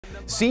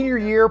Senior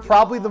year,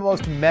 probably the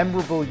most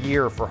memorable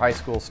year for high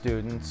school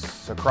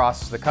students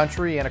across the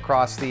country and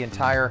across the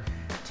entire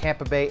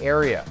Tampa Bay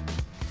area.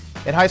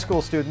 And high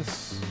school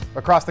students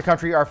across the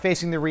country are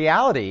facing the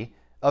reality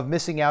of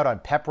missing out on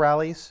pep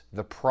rallies,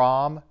 the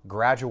prom,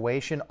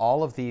 graduation,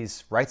 all of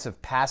these rites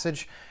of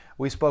passage.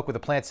 We spoke with a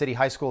Plant City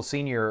High School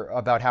senior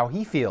about how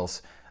he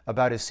feels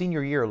about his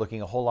senior year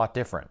looking a whole lot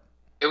different.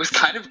 It was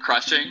kind of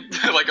crushing,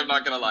 like I'm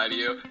not gonna lie to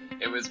you.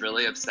 It was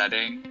really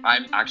upsetting.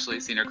 I'm actually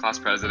senior class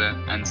president,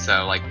 and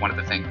so one of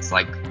the things,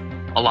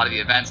 a lot of the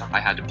events I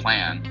had to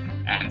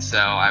plan. And so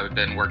I've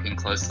been working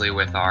closely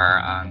with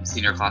our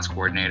senior class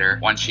coordinator.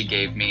 Once she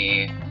gave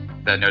me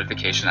the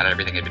notification that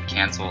everything had been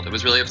canceled, it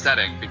was really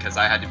upsetting because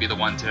I had to be the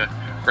one to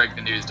break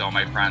the news to all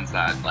my friends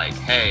that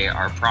hey,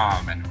 our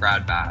prom and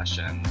grad bash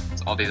and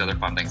all these other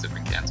fun things have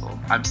been canceled.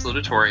 I'm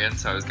salutatorian,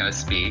 so I was gonna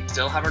speak.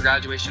 Still have our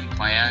graduation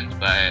planned,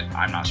 but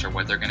I'm not sure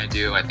what they're gonna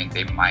do. I think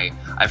they might.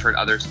 I've heard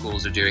other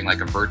schools are doing a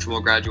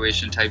virtual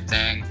graduation type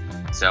thing.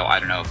 So I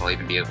don't know if I'll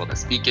even be able to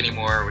speak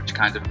anymore, which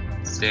kind of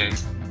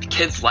stinks.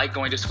 Kids like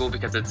going to school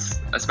because it's,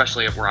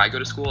 especially where I go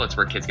to school, it's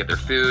where kids get their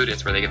food,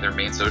 it's where they get their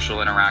main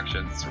social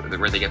interactions,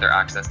 where they get their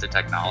access to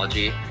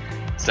technology.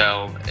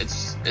 So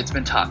it's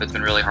been tough. It's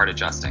been really hard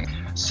adjusting.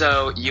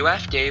 So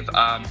UF gave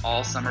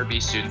all Summer B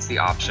students the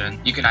option.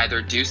 You can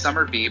either do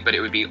Summer B, but it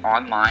would be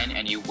online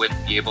and you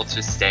wouldn't be able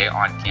to stay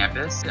on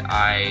campus.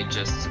 I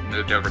just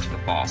moved over to the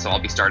fall, so I'll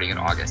be starting in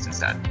August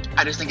instead.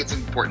 I just think it's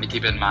important to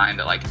keep in mind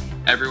that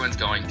everyone's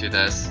going through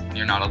this and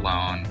you're not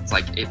alone. It's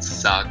it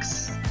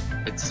sucks.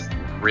 It's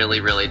really,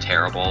 really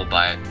terrible,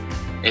 but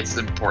it's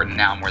important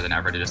now more than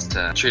ever to just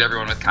treat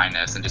everyone with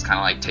kindness and just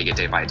take it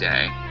day by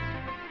day.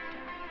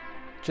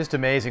 Just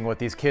amazing what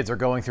these kids are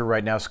going through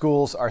right now.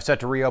 Schools are set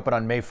to reopen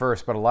on May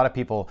 1st, but a lot of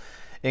people,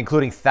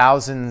 including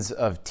thousands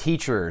of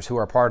teachers who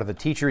are part of the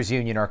teachers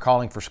union, are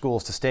calling for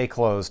schools to stay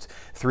closed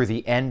through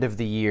the end of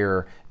the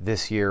year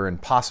this year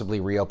and possibly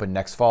reopen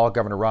next fall.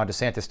 Governor Ron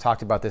DeSantis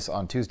talked about this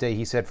on Tuesday.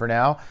 He said for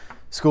now,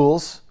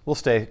 schools will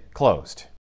stay closed.